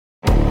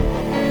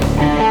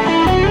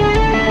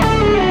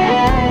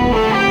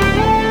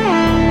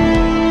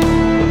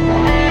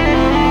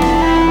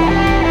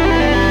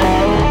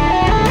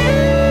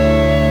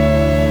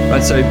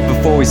right, so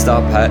before we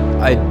start, Pat,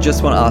 I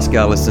just want to ask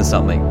our listeners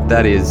something.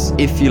 That is,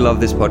 if you love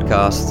this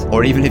podcast,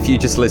 or even if you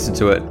just listen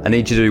to it, I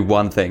need you to do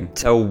one thing.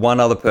 Tell one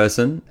other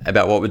person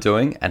about what we're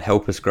doing and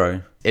help us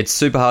grow. It's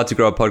super hard to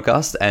grow a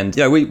podcast, and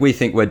we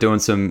think we're doing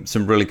some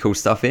really cool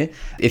stuff here.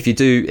 If you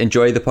do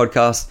enjoy the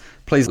podcast,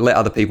 please let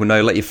other people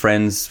know. Let your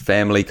friends,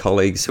 family,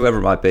 colleagues, whoever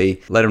it might be,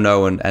 let them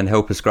know and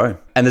help us grow.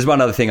 And there's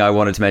one other thing I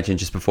wanted to mention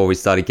just before we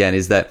start again,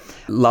 is that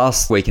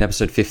last week in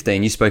episode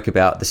 15, you spoke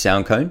about the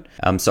sound cone.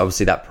 So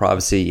obviously that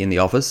privacy in the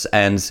office.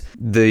 And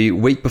the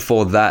week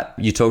before that,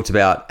 you talked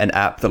about an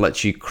app that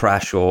lets you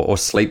crash or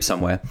sleep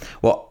somewhere.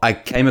 Well, I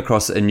came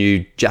across a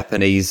new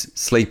Japanese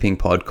sleeping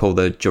pod called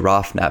the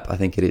Giraffe Nap, I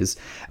think it is,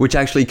 which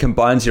actually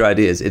combines your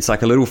ideas. It's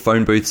like a little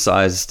phone booth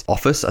sized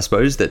office, I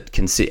suppose, that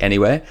can sit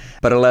anywhere,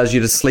 but allows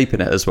you to sleep in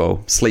it as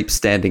well, sleep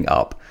standing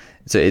up.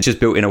 So it's just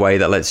built in a way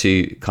that lets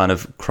you kind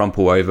of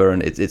crumple over,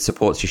 and it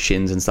supports your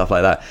shins and stuff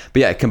like that.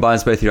 But yeah, it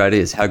combines both your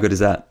ideas. How good is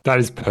that? That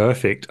is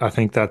perfect. I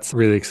think that's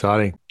really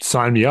exciting.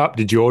 Sign me up.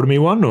 Did you order me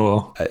one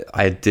or?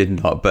 I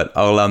did not, but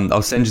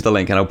I'll send you the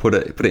link and I'll put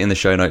it in the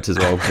show notes as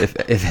well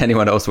if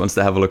anyone else wants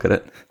to have a look at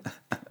it.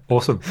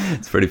 Awesome.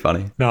 It's pretty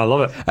funny. No, I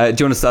love it.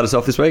 Do you want to start us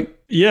off this week?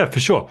 Yeah, for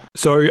sure.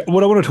 So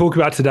what I want to talk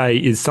about today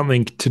is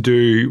something to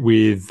do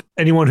with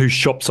anyone who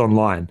shops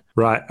online,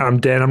 right?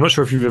 Dan, I'm not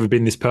sure if you've ever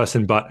been this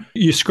person, but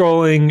you're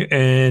scrolling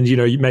and,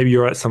 maybe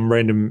you're at some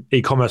random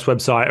e-commerce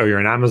website, or you're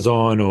on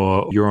Amazon,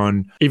 or you're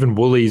on even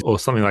Woolies or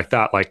something like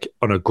that, like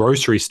on a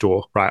grocery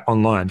store, right,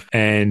 online,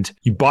 and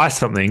you buy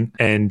something,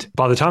 and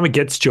by the time it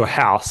gets to your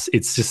house,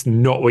 it's just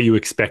not what you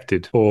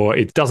expected, or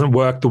it doesn't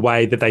work the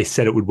way that they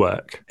said it would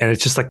work. And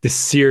it's just like this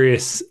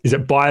serious, is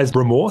it buyer's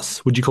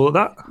remorse? Would you call it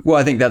that? Well,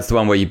 I think that's the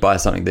one where you buy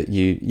something that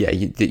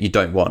you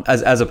don't want,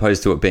 as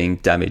opposed to it being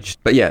damaged.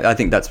 But yeah, I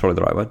think that's probably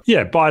the right word.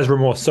 Yeah, buyer's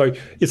remorse. So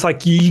it's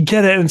like you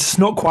get it and it's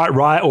not quite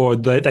right, or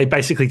they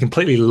basically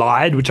completely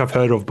lied, which I've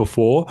heard of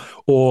before,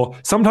 or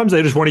sometimes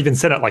they just won't even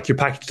send it, like your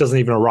package doesn't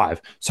even arrive.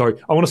 So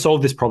I want to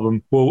solve this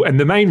problem. Well, and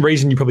the main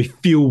reason you probably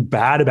feel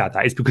bad about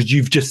that is because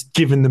you've just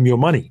given them your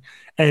money.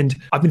 And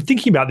I've been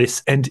thinking about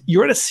this, and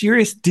you're at a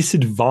serious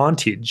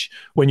disadvantage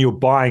when you're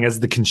buying as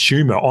the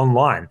consumer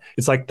online.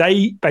 It's like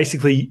they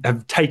basically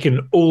have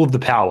taken all of the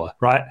power,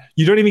 right?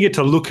 You don't even get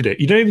to look at it.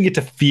 You don't even get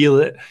to feel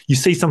it. You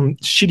see some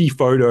shitty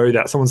photo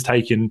that someone's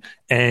taken,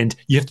 and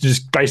you have to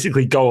just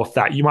basically go off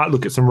that. You might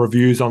look at some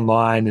reviews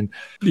online, and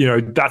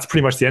that's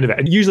pretty much the end of it.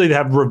 And usually they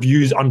have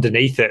reviews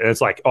underneath it, and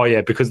it's like, oh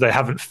yeah, because they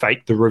haven't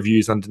faked the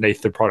reviews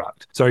underneath the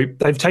product. So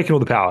they've taken all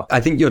the power. I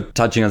think you're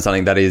touching on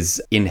something that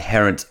is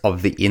inherent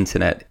of the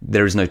internet.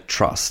 There is no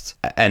trust,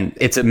 and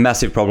it's a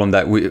massive problem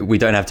that we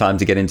don't have time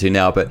to get into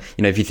now. But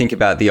if you think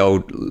about the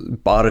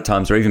old barter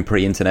times, or even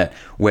pre-internet,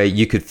 where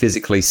you could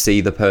physically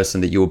see the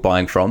person that you were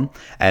buying from,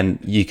 and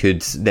you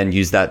could then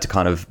use that to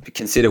kind of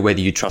consider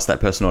whether you trust that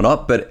person or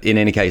not. But in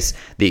any case,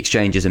 the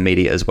exchange is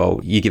immediate as well.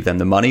 You give them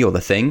the money or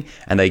the thing,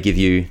 and they give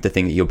you the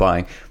thing that you're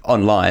buying.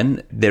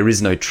 Online, there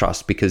is no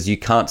trust because you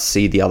can't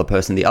see the other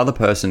person. The other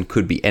person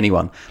could be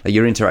anyone. Like,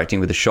 you're interacting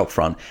with the shop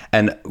front,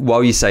 and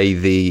while you say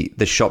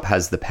the shop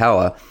has the power,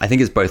 I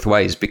think it's both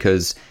ways,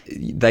 because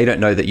they don't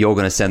know that you're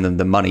going to send them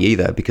the money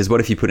either. Because what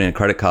if you put in a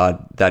credit card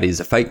that is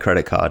a fake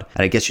credit card,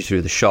 and it gets you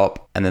through the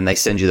shop, and then they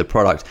send you the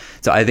product?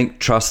 So I think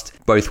trust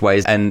both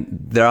ways, and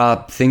there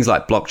are things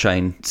like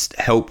blockchain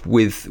help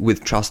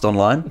with trust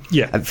online.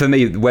 Yeah. For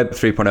me, Web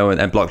 3.0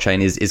 and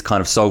blockchain is kind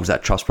of solves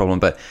that trust problem,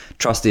 but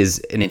trust is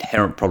an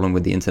inherent problem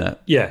with the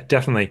internet. Yeah,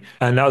 definitely.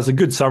 And that was a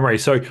good summary.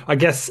 So I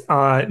guess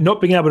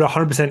not being able to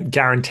 100%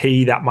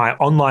 guarantee that my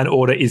online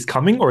order is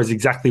coming or is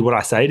exactly what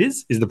I say it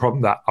is the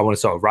problem that I want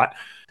to solve, right?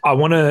 I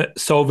want to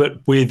solve it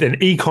with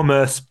an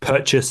e-commerce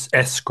purchase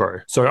escrow.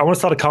 So I want to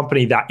start a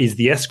company that is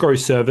the escrow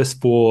service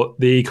for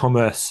the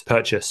e-commerce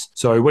purchase.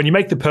 So when you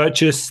make the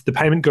purchase, the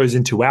payment goes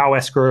into our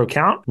escrow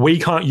account. We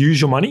can't use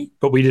your money,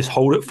 but we just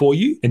hold it for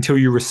you until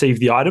you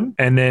receive the item.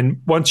 And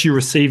then once you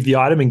receive the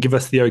item and give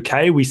us the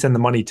okay, we send the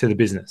money to the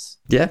business.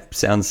 Yeah,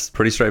 sounds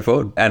pretty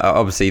straightforward. And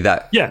obviously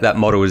that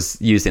model is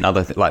used in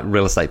other like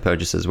real estate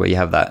purchases, where you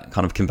have that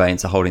kind of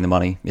conveyancer holding the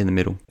money in the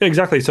middle.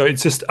 Exactly. So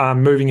it's just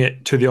moving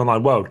it to the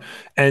online world.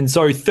 And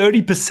so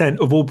 30%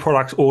 of all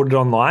products ordered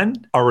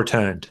online are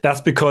returned.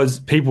 That's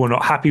because people are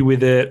not happy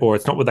with it, or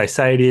it's not what they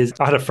say it is.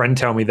 I had a friend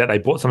tell me that they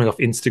bought something off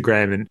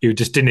Instagram and it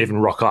just didn't even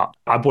rock up.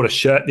 I bought a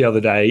shirt the other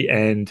day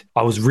and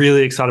I was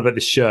really excited about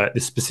this shirt,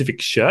 this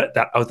specific shirt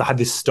that had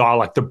this style,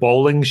 like the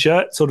bowling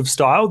shirt sort of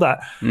style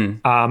that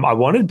I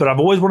wanted, but I've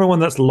always wanted one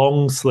that's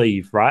long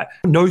sleeve, right?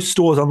 No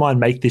stores online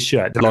make this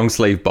shirt. Long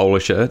sleeve bowler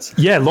shirts?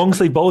 Yeah, long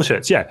sleeve bowler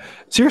shirts. Yeah,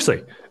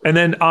 seriously. And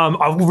then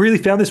I really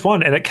found this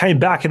one, and it came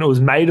back and it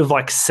was made of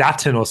like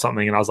satin or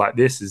something. And I was like,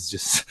 this is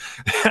just,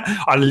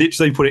 I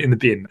literally put it in the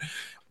bin.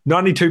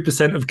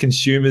 92% of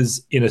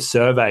consumers in a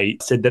survey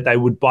said that they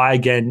would buy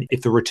again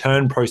if the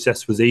return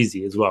process was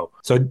easy as well.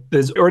 So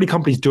there's already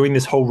companies doing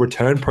this whole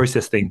return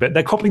process thing, but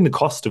they're copying the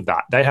cost of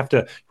that. They have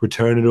to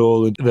return it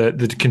all.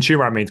 The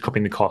consumer, I mean, is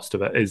copying the cost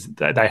of it, is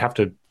that they have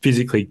to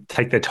physically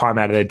take their time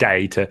out of their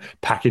day to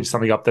package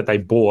something up that they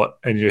bought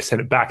and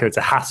send it back. And it's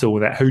a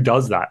hassle. And who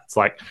does that? It's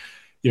like,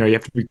 you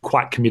have to be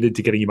quite committed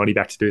to getting your money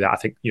back to do that. I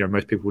think,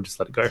 most people will just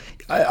let it go.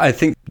 I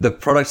think the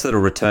products that are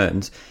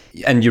returned,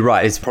 and you're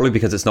right, it's probably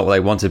because it's not what they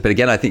wanted. But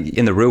again, I think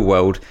in the real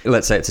world,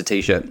 let's say it's a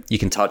t-shirt, you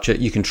can touch it,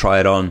 you can try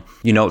it on,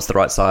 it's the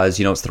right size,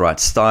 it's the right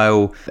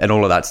style and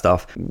all of that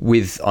stuff.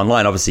 With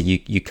online,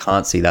 obviously you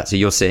can't see that. So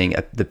you're seeing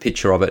the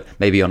picture of it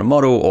maybe on a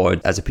model or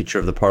as a picture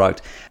of the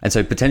product. And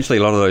so potentially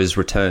a lot of those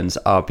returns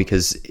are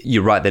because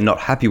you're right, they're not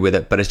happy with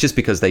it, but it's just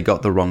because they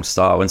got the wrong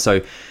style. And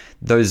so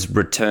those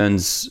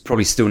returns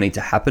probably still need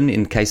to happen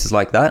in cases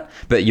like that.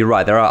 But you're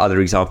right, there are other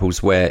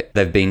examples where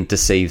they've been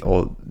deceived,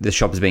 or the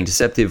shop is being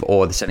deceptive,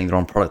 or they're sending the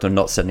wrong product or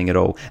not sending it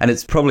all. And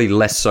it's probably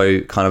less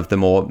so kind of the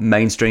more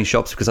mainstream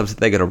shops, because obviously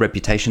they've got a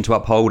reputation to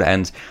uphold.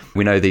 And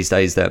we know these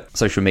days that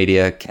social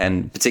media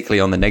can,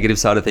 particularly on the negative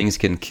side of things,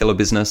 can kill a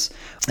business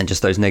and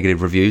just those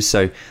negative reviews.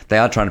 So they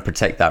are trying to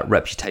protect that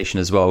reputation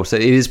as well. So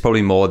it is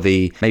probably more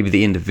maybe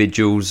the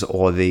individuals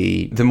or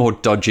the more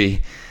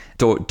dodgy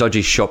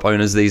shop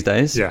owners these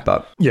days.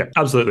 Yeah,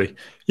 absolutely.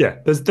 Yeah,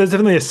 there's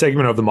definitely a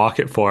segment of the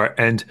market for it.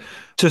 And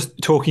just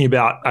talking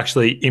about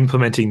actually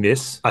implementing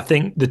this, I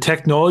think the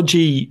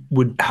technology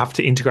would have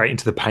to integrate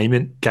into the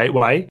payment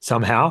gateway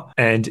somehow,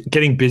 and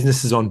getting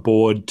businesses on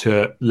board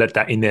to let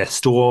that in their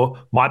store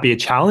might be a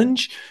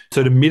challenge.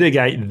 So to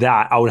mitigate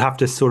that, I would have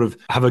to sort of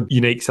have a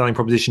unique selling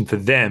proposition for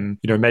them,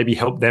 maybe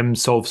help them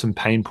solve some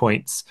pain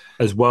points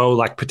as well,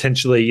 like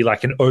potentially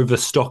like an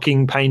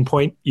overstocking pain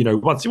point.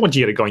 Once you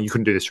get it going, you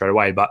couldn't do this straight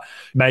away, but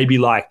maybe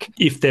like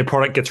if their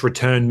product gets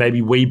returned,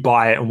 maybe we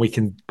buy it and we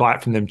can buy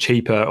it from them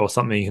cheaper or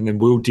something, and then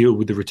we'll deal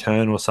with the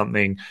return or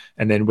something,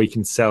 and then we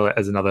can sell it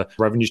as another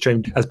revenue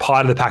stream as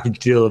part of the package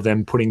deal of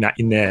them putting that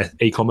in their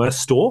e-commerce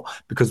store,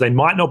 because they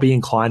might not be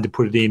inclined to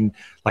put it in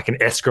like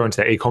an escrow into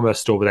their e-commerce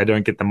store, but they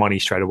don't get the money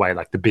straight away,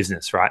 like the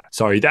business, right?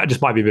 So that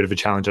just might be a bit of a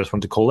challenge I just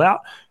want to call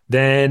out.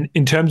 Then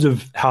in terms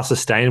of how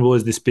sustainable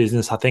is this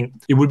business, I think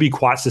it would be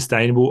quite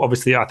sustainable.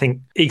 Obviously, I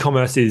think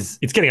e-commerce it's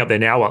getting up there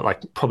now,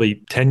 like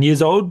probably 10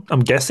 years old,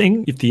 I'm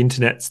guessing, if the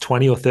internet's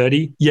 20 or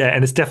 30. Yeah,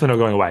 and it's definitely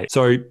not going away.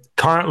 So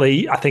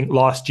currently, I think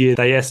last year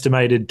they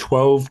estimated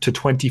 12 to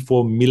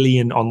 24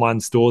 million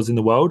online stores in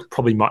the world,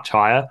 probably much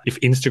higher if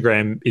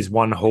Instagram is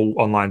one whole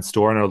online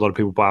store. I know a lot of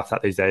people buy off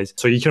that these days.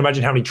 So you can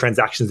imagine how many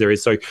transactions there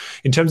is. So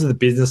in terms of the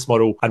business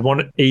model, I'd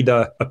want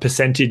either a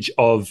percentage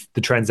of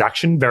the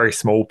transaction, very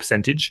small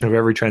percentage of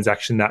every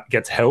transaction that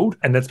gets held.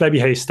 And that's maybe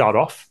how you start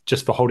off,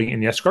 just for holding it in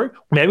the escrow.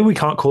 Maybe we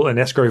can't call it an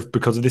escrow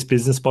because of this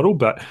business model,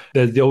 but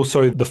there's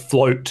also the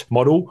float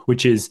model,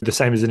 which is the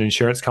same as an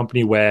insurance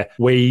company, where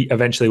we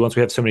eventually, once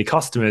we have so many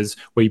customers,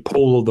 we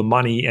pool all the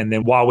money, and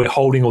then while we're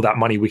holding all that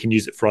money, we can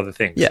use it for other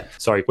things. Yeah.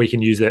 So we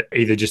can use it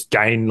either just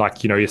gain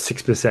like, your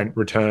 6%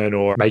 return,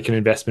 or make an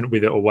investment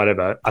with it or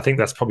whatever. I think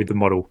that's probably the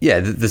model. Yeah,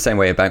 the same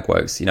way a bank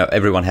works.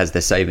 Everyone has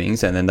their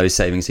savings, and then those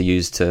savings are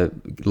used to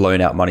loan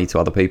out money to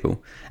other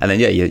people. And then,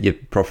 you're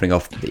profiting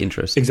off the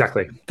interest.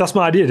 Exactly. That's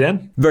my idea,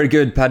 Dan. Very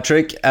good,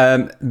 Patrick.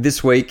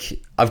 This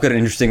week, I've got an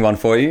interesting one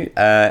for you.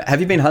 Have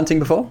you been hunting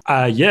before?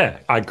 Yeah,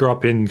 I grew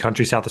up in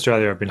country South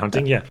Australia. I've been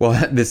hunting, yeah. Well,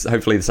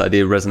 hopefully this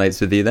idea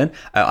resonates with you then.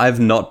 I've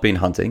not been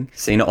hunting.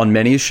 Seen it on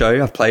many a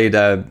show. I've played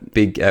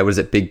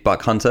Big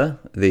Buck Hunter,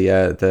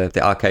 the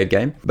arcade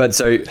game. But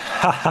so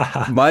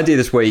my idea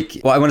this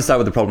week, I want to start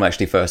with the problem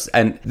actually first.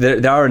 And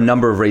there are a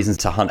number of reasons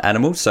to hunt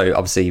animals. So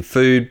obviously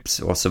food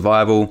or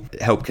survival,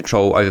 help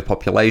control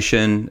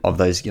overpopulation of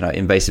those,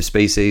 invasive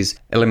species,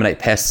 eliminate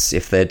pests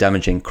if they're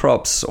damaging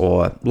crops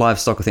or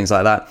livestock or things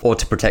like that, or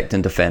to protect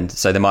and defend.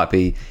 So there might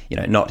be,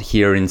 not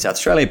here in South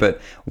Australia, but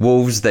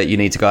wolves that you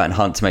need to go out and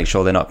hunt to make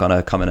sure they're not going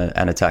to come in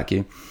and attack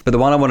you. But the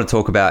one I want to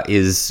talk about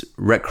is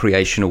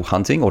recreational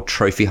hunting or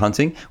trophy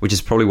hunting, which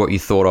is probably what you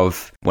thought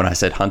of when I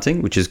said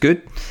hunting, which is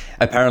good.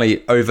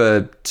 Apparently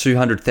over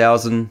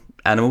 200,000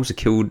 animals are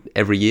killed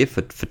every year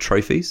for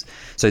trophies.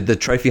 So the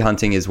trophy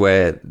hunting is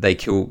where they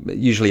kill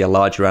usually a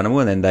larger animal,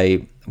 and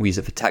then we use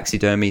it for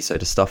taxidermy, so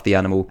to stuff the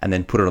animal and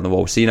then put it on the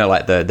wall. So,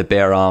 like the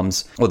bear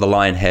arms or the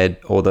lion head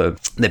or the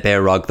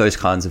bear rug, those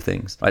kinds of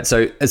things, right?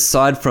 So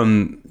aside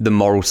from the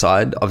moral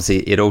side,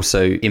 obviously it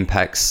also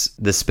impacts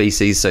the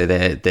species, so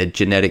their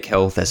genetic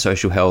health, their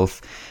social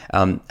health,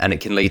 and it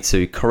can lead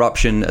to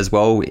corruption as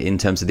well in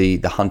terms of the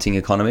hunting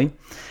economy.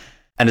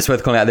 And it's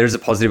worth calling out, there is a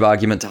positive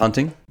argument to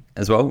hunting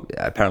as well.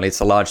 Apparently it's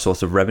a large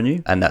source of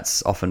revenue, and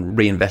that's often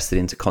reinvested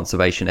into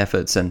conservation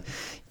efforts and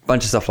a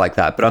bunch of stuff like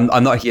that. But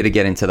I'm not here to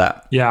get into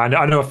that. Yeah,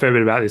 I know a fair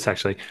bit about this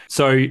actually.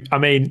 So, I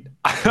mean,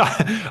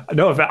 I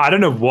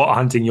don't know what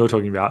hunting you're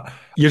talking about.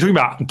 You're talking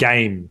about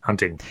game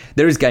hunting.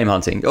 There is game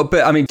hunting,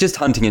 but I mean, just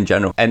hunting in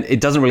general. And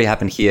it doesn't really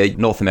happen here.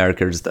 North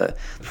America is the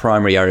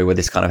primary area where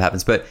this kind of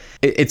happens, but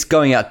it's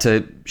going out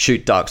to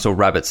shoot ducks or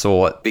rabbits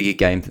or bigger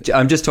game.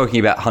 I'm just talking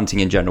about hunting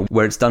in general,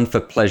 where it's done for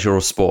pleasure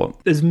or sport.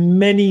 There's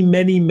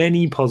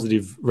many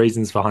positive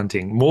reasons for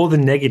hunting, more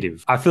than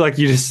negative. I feel like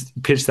you just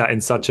pitched that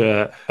in such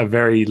a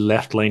very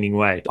left-leaning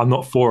way. I'm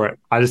not for it.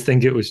 I just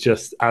think it was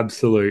just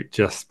absolute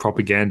just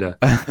propaganda.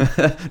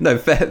 No,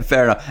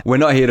 fair enough. We're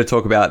not here to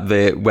talk about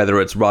whether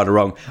it's right or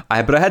wrong.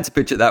 But I had to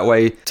pitch it that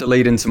way to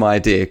lead into my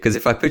idea, because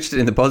if I pitched it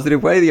in the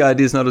positive way, the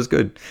idea is not as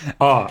good.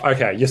 Oh,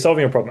 okay. You're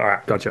solving a problem. All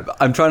right, gotcha.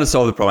 I'm trying to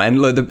solve the problem.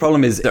 And look, the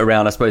problem is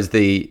around, I suppose,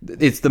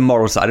 it's the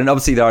moral side. And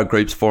obviously there are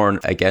groups for and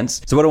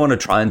against. So what I want to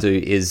try and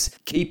do is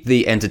keep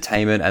the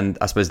entertainment and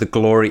I suppose the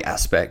glory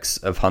aspects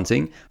of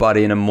hunting, but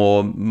in a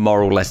more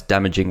moral, less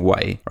damaging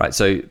way, right?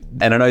 So,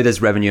 and I know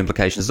there's revenue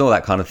implications and all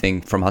that kind of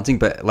thing from hunting,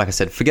 but like I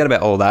said, forget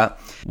about all that.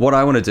 What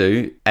I want to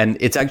do, and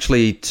it's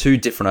actually two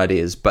different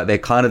ideas, but they're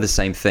kind of the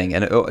same thing.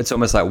 And it's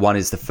almost like one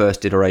is the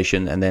first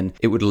iteration and then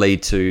it would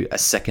lead to a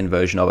second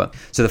version of it.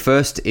 So the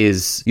first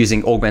is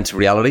using augmented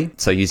reality.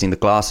 So using the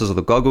glasses or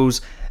the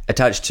goggles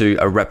attached to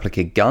a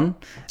replica gun.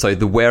 So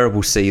the wearer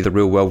will see the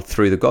real world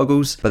through the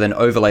goggles, but then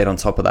overlaid on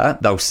top of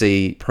that, they'll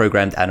see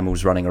programmed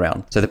animals running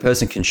around. So the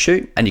person can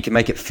shoot and you can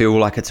make it feel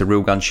like it's a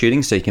real gun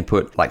shooting. So you can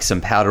put like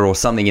some powder or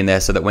something in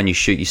there so that when you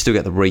shoot, you still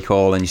get the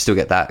recoil and you still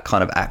get that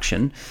kind of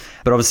action.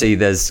 But obviously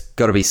there's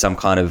got to be some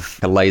kind of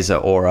a laser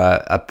or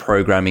a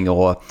programming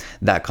or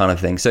that kind of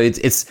thing. So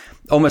it's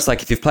almost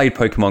like if you've played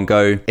Pokemon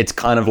Go, it's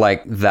kind of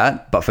like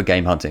that, but for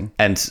game hunting.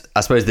 And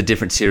I suppose the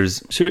difference here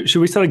is... Should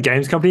we start a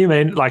games company? I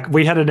mean, like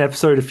we had an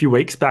episode a few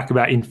weeks back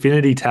about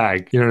Infinity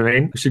Tag. You know what I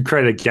mean? We should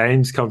create a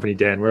games company,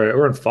 Dan.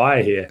 We're on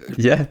fire here.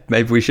 Yeah,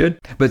 maybe we should.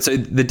 But so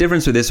the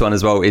difference with this one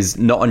as well is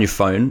not on your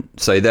phone.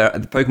 So the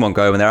Pokemon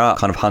Go, and there are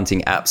kind of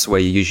hunting apps where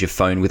you use your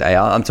phone with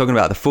AR. I'm talking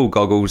about the full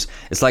goggles.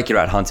 It's like you're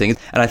out hunting.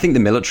 And I think the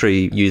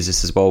military use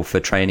this as well for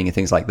training and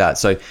things like that.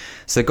 So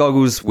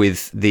goggles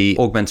with the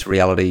augmented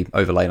reality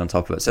overlaid on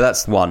top of it. So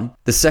that's one.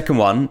 The second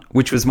one,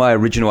 which was my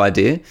original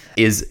idea,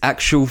 is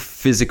actual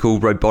physical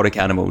robotic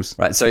animals,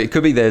 right? So it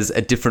could be there's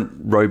a different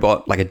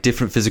robot, like a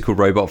different physical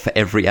robot for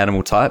every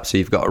animal type. So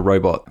you've got a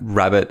robot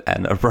rabbit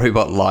and a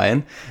robot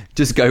lion.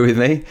 Just go with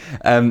me.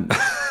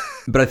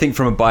 But I think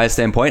from a buyer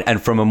standpoint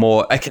and from a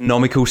more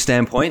economical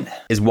standpoint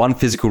is one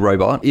physical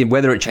robot.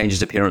 Whether it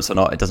changes appearance or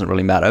not, it doesn't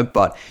really matter,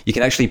 but you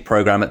can actually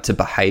program it to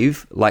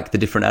behave like the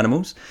different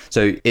animals.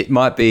 So it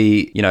might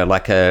be,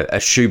 like a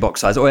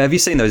shoebox size. Or have you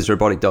seen those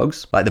robotic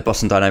dogs? Like the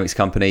Boston Dynamics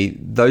company,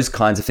 those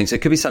kinds of things. So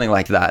it could be something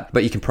like that,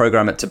 but you can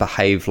program it to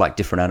behave like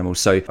different animals.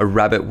 So a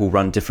rabbit will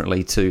run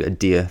differently to a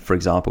deer, for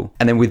example.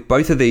 And then with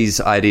both of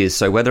these ideas,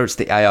 so whether it's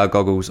the AR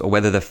goggles or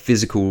whether the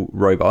physical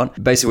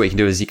robot, basically what you can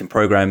do is you can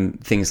program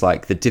things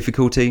like the difficulty.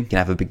 You can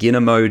have a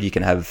beginner mode, you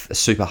can have a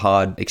super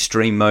hard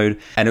extreme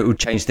mode, and it will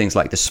change things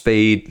like the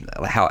speed,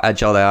 how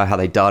agile they are, how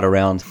they dart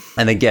around.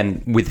 And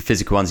again, with the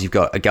physical ones, you've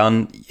got a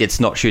gun. It's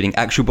not shooting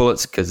actual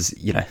bullets because,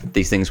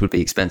 these things would be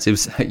expensive,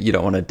 so you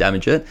don't want to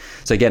damage it.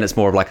 So again, it's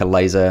more of like a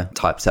laser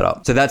type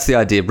setup. So that's the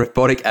idea,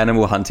 robotic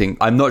animal hunting.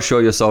 I'm not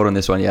sure you're sold on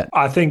this one yet.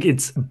 I think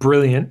it's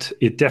brilliant.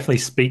 It definitely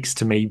speaks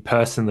to me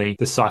personally,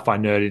 the sci-fi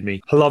nerd in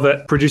me. I love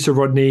it. Producer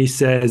Rodney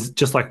says,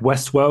 just like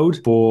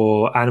Westworld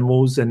for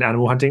animals and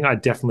animal hunting, I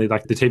definitely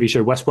like the TV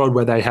show Westworld,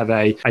 where they have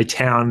a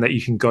town that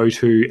you can go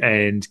to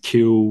and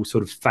kill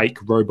sort of fake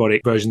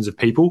robotic versions of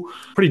people.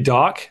 Pretty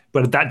dark,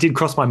 but that did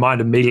cross my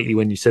mind immediately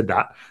when you said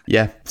that.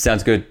 Yeah,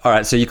 sounds good. All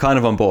right, so you're kind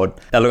of on board.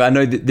 Now, look, I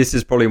know that this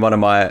is probably one of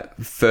my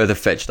further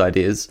fetched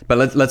ideas,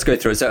 but let's go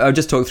through it. So I'll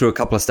just talk through a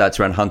couple of stats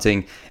around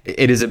hunting.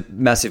 It is a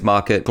massive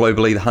market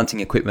globally. The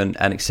hunting equipment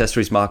and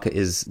accessories market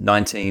is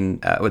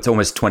it's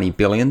almost 20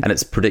 billion, and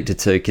it's predicted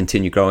to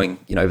continue growing,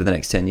 over the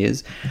next 10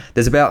 years.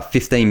 There's about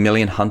 15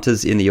 million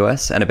hunters in the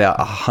US and about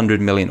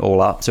 100 million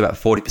all up. So about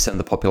 40% of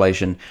the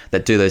population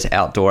that do those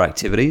outdoor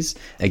activities,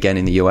 again,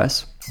 in the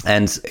US.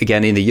 And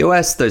again, in the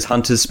US, those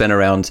hunters spend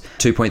around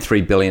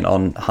 2.3 billion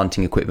on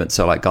hunting equipment,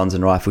 so like guns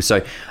and rifles.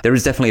 So there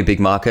is definitely a big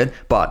market,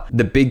 but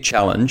the big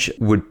challenge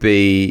would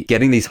be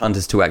getting these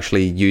hunters to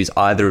actually use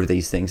either of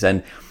these things.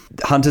 And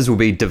hunters will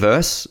be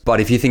diverse,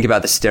 but if you think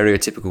about the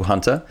stereotypical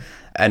hunter,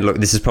 and look,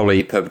 this is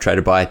probably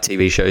perpetrated by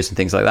TV shows and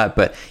things like that,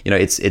 but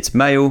it's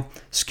male,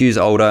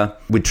 skews older,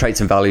 with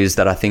traits and values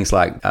that are things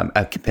like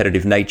a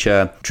competitive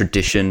nature,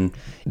 tradition,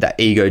 that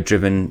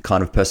ego-driven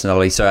kind of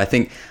personality. So I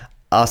think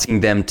asking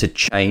them to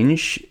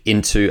change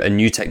into a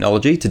new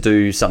technology to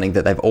do something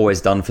that they've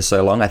always done for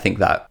so long, I think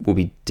that will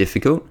be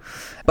difficult.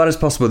 But it's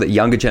possible that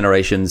younger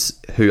generations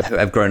who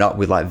have grown up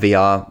with like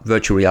VR,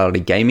 virtual reality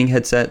gaming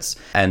headsets,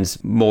 and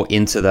more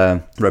into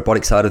the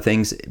robotic side of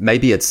things,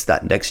 maybe it's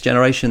that next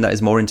generation that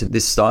is more into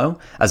this style,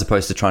 as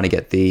opposed to trying to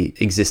get the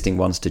existing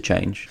ones to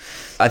change.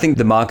 I think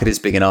the market is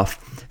big enough.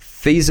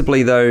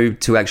 Feasibly, though,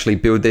 to actually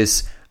build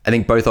this, I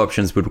think both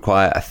options would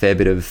require a fair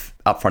bit of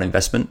upfront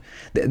investment.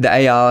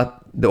 The AR,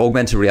 the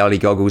augmented reality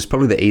goggles,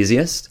 probably the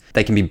easiest.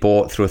 They can be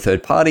bought through a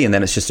third party, and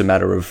then it's just a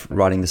matter of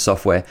writing the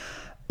software.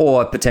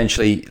 Or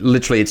potentially,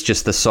 literally, it's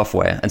just the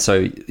software. And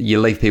so you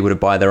leave people to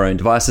buy their own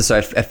devices. So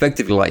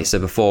effectively, like you said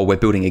before, we're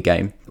building a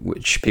game,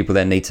 which people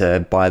then need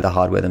to buy the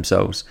hardware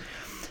themselves.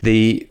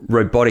 The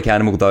robotic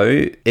animal,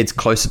 though, it's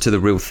closer to the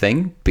real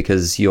thing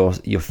because you're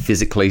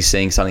physically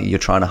seeing something you're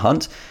trying to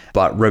hunt.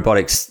 But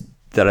robotics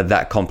that are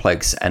that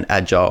complex and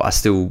agile are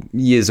still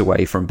years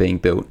away from being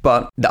built.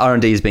 But the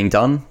R&D is being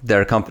done. There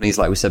are companies,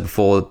 like we said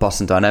before,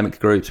 Boston Dynamics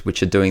Groups,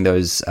 which are doing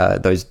those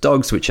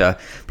dogs, which are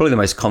probably the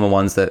most common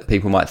ones that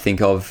people might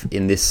think of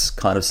in this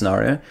kind of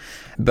scenario.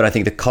 But I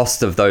think the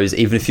cost of those,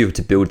 even if you were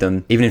to build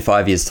them, even in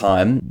 5 years'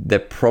 time, they're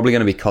probably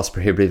going to be cost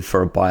prohibitive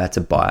for a buyer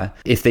to buy.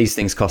 If these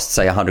things cost,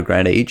 say,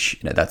 $100,000 each,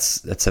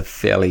 that's a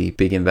fairly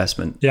big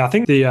investment. Yeah, I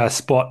think the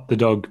Spot, the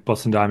dog,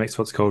 Boston Dynamics,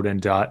 what's called, and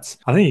Darts,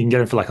 I think you can get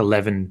them for like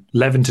 11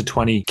 to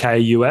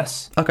 20K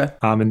US. Okay.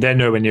 And they're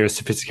nowhere near as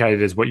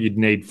sophisticated as what you'd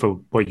need for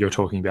what you're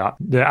talking about.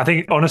 I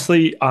think,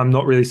 honestly, I'm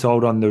not really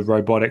sold on the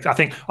robotics.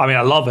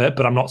 I love it,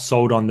 but I'm not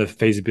sold on the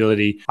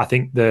feasibility. I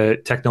think the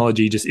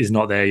technology just is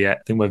not there yet.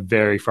 I think we're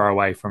very far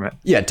away from it.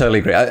 Yeah, totally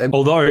agree.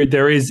 Although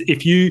there is,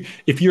 if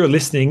you're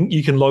listening,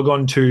 you can log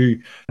on to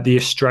the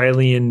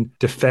Australian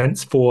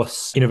Defence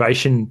Force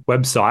Innovation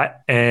website,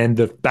 and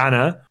the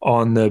banner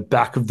on the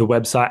back of the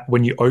website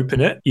when you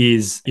open it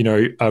is,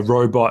 a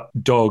robot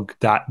dog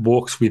that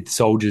walks with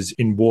soldiers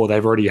in war.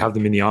 They've already have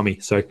them in the army.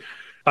 So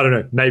I don't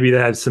know, maybe they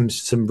have some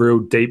real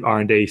deep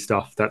R&D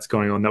stuff that's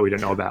going on that we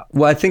don't know about.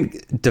 Well, I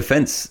think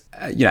defense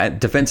and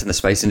the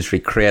space industry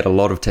create a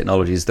lot of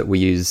technologies that we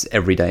use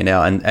every day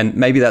now. And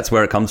maybe that's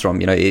where it comes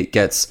from. It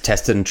gets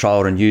tested and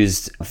trialed and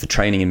used for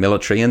training in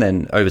military, and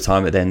then over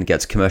time it then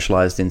gets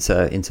commercialized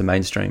into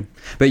mainstream.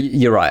 But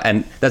you're right.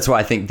 And that's why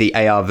I think the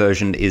AR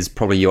version is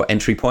probably your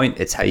entry point.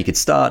 It's how you could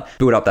start,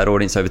 build up that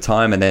audience over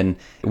time, and then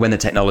when the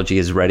technology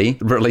is ready,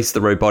 release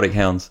the robotic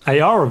hounds.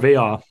 AR or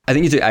VR? I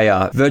think you do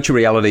AR. Virtual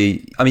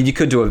reality, you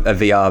could do a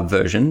VR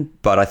version,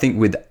 but I think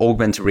with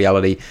augmented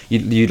reality, you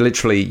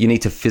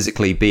need to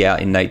physically be out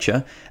in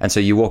nature. And so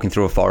you're walking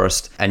through a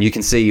forest and you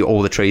can see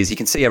all the trees. You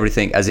can see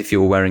everything as if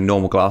you were wearing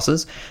normal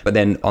glasses, but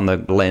then on the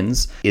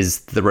lens is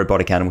the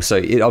robotic animal. So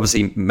it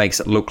obviously makes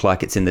it look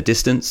like it's in the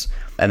distance,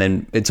 and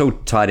then it's all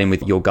tied in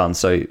with your gun.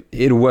 So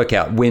it'll work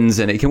out winds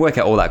and it can work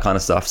out all that kind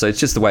of stuff. So it's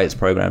just the way it's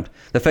programmed.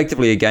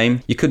 Effectively a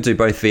game. You could do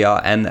both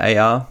VR and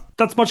AR.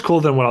 That's much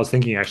cooler than what I was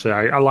thinking, actually.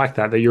 I like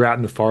that you're out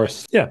in the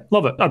forest. Yeah,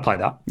 love it. I'd play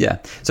that. Yeah.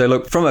 So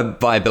look, from a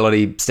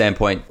viability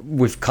standpoint,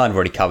 we've kind of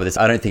already covered this.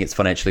 I don't think it's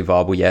financially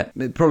viable yet.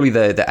 Probably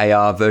the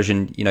AR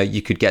version,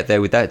 you could get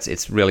there with that.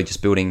 It's really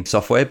just building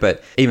software.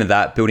 But even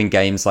that, building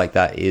games like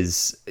that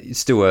is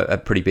still a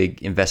pretty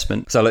big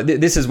investment. So look,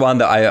 this is one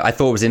that I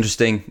thought was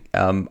interesting.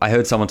 I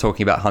heard someone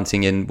talking about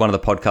hunting in one of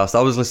the podcasts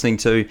I was listening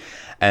to,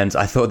 and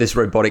I thought this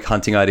robotic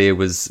hunting idea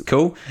was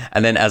cool.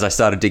 And then as I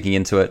started digging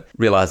into it,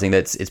 realizing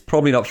that it's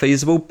probably not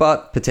feasible,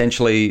 but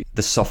potentially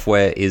the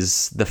software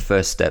is the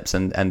first steps,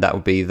 and that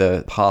would be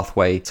the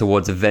pathway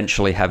towards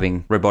eventually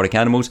having robotic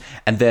animals,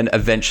 and then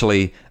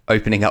eventually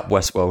opening up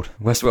Westworld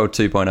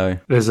 2.0.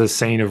 There's a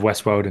scene of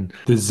Westworld and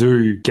the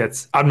zoo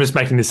gets, I'm just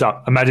making this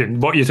up. Imagine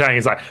what you're saying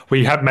is like,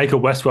 we make a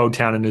Westworld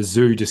town and a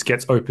zoo just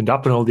gets opened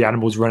up and all the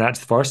animals run out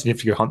to the forest and you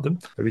have to go hunt them.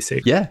 That'd be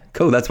sick. Yeah,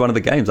 cool. That's one of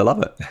the games. I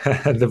love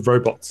it. The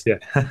robots, yeah.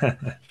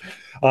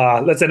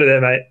 Let's end it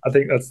there, mate. I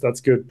think that's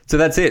good. So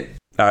that's it.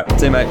 All right.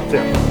 See you, mate. See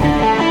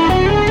ya.